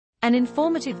An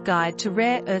informative guide to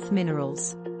rare earth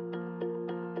minerals.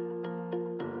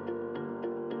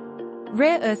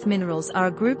 Rare earth minerals are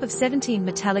a group of 17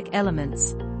 metallic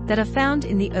elements that are found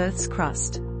in the Earth's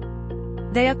crust.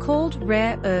 They are called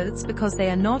rare earths because they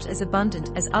are not as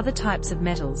abundant as other types of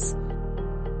metals.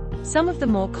 Some of the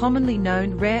more commonly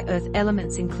known rare earth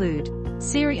elements include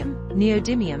cerium,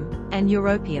 neodymium, and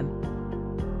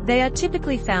europium. They are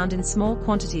typically found in small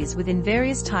quantities within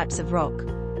various types of rock,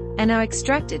 and are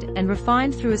extracted and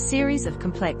refined through a series of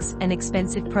complex and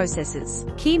expensive processes.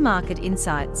 Key market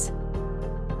insights.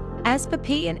 As per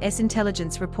P&S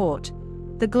Intelligence report,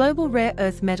 the global rare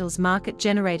earth metals market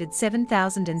generated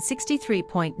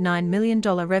 $7,063.9 million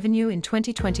revenue in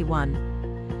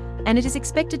 2021, and it is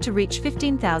expected to reach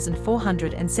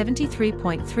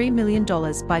 $15,473.3 million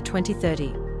by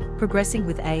 2030, progressing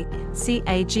with a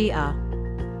CAGR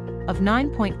of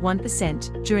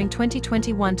 9.1% during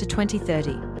 2021 to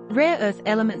 2030. Rare earth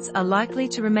elements are likely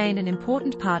to remain an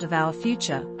important part of our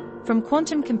future, from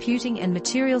quantum computing and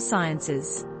material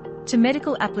sciences to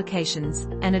medical applications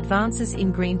and advances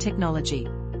in green technology.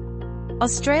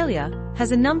 Australia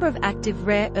has a number of active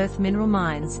rare earth mineral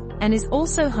mines and is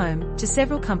also home to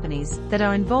several companies that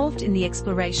are involved in the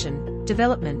exploration,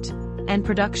 development, and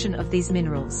production of these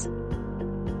minerals.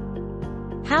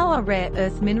 How are rare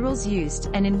earth minerals used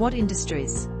and in what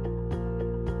industries?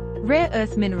 Rare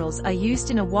earth minerals are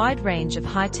used in a wide range of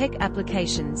high-tech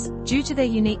applications due to their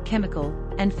unique chemical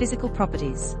and physical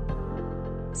properties.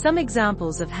 Some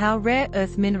examples of how rare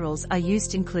earth minerals are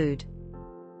used include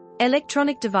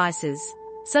electronic devices,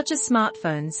 such as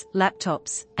smartphones,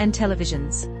 laptops, and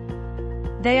televisions.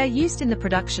 They are used in the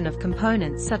production of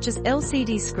components such as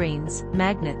LCD screens,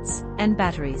 magnets, and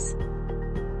batteries.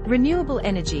 Renewable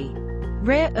energy.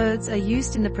 Rare earths are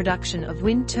used in the production of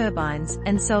wind turbines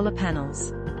and solar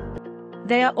panels.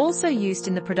 They are also used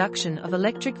in the production of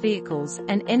electric vehicles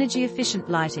and energy-efficient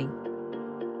lighting.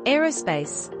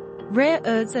 Aerospace. Rare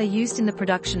earths are used in the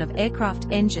production of aircraft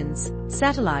engines,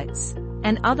 satellites,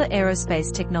 and other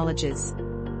aerospace technologies.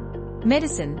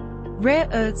 Medicine. Rare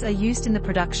earths are used in the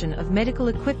production of medical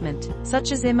equipment,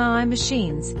 such as MRI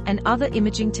machines and other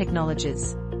imaging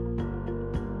technologies.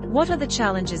 What are the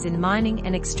challenges in mining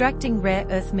and extracting rare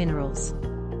earth minerals?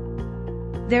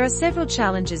 There are several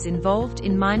challenges involved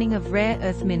in mining of rare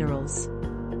earth minerals.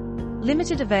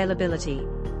 Limited availability.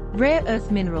 Rare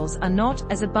earth minerals are not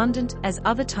as abundant as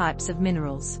other types of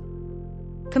minerals.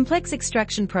 Complex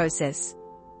extraction process.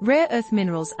 Rare earth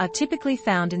minerals are typically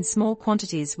found in small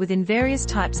quantities within various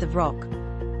types of rock,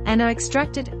 and are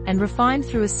extracted and refined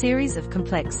through a series of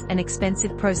complex and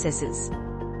expensive processes.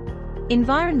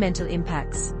 Environmental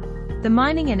impacts. The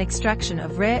mining and extraction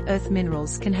of rare earth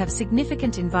minerals can have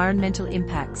significant environmental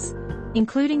impacts,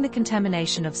 including the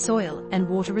contamination of soil and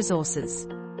water resources.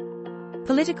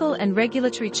 Political and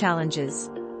regulatory challenges.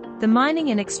 The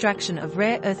mining and extraction of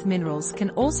rare earth minerals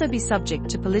can also be subject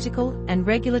to political and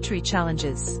regulatory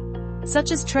challenges,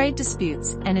 such as trade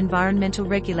disputes and environmental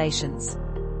regulations.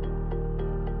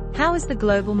 How is the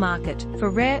global market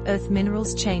for rare earth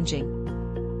minerals changing?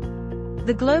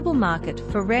 The global market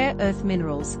for rare earth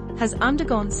minerals has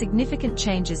undergone significant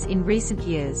changes in recent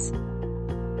years.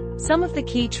 Some of the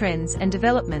key trends and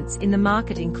developments in the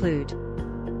market include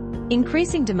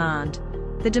increasing demand.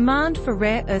 The demand for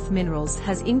rare earth minerals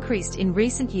has increased in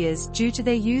recent years due to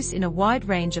their use in a wide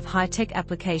range of high-tech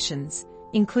applications,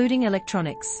 including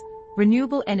electronics,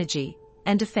 renewable energy,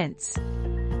 and defense.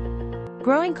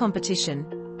 Growing competition.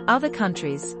 Other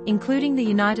countries, including the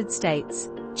United States,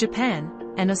 Japan,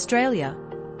 and Australia,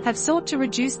 have sought to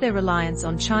reduce their reliance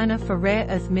on China for rare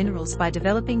earth minerals by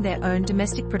developing their own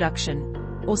domestic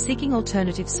production or seeking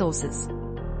alternative sources.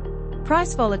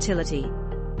 Price volatility.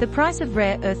 The price of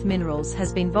rare earth minerals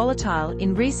has been volatile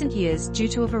in recent years due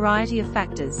to a variety of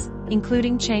factors,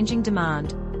 including changing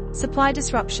demand, supply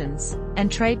disruptions,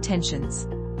 and trade tensions.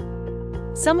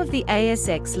 Some of the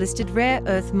ASX-listed rare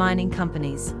earth mining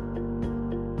companies.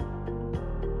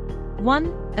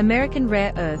 1. American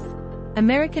Rare Earth.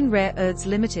 American Rare Earths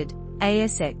Limited,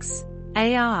 ASX,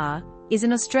 ARR, is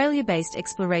an Australia-based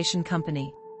exploration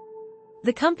company.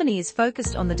 The company is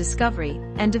focused on the discovery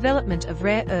and development of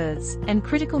rare earths and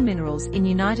critical minerals in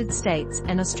United States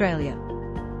and Australia.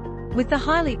 With the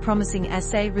highly promising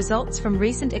assay results from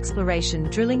recent exploration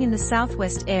drilling in the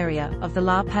southwest area of the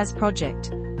La Paz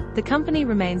project, the company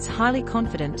remains highly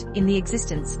confident in the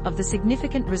existence of the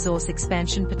significant resource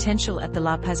expansion potential at the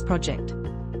La Paz project.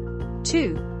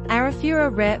 2.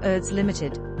 Arafura Rare Earths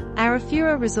Limited,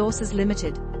 Arafura Resources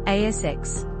Limited,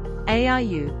 ASX,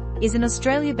 ARU, is an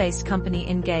Australia-based company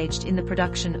engaged in the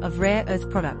production of rare earth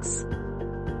products.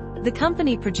 The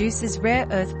company produces rare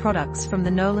earth products from the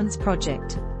Nolans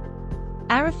project.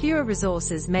 Arafura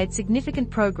Resources made significant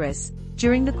progress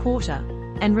during the quarter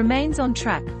and remains on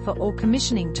track for ore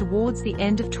commissioning towards the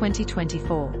end of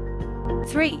 2024.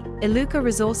 3. Iluka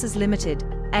Resources Limited,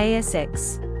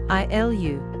 ASX,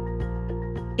 ILU.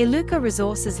 Iluka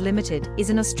Resources Limited is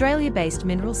an Australia-based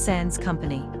mineral sands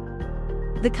company.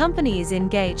 The company is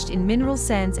engaged in mineral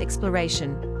sands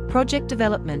exploration, project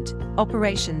development,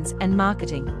 operations and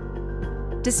marketing.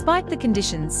 Despite the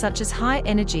conditions such as high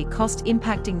energy cost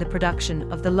impacting the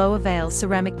production of the Lower Vale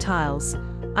ceramic tiles,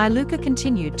 Iluka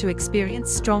continued to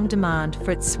experience strong demand for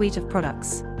its suite of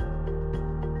products.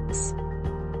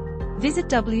 Visit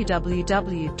www.veye.com.au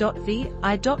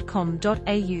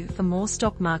for more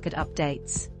stock market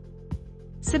updates.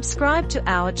 Subscribe to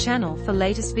our channel for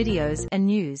latest videos and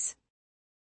news.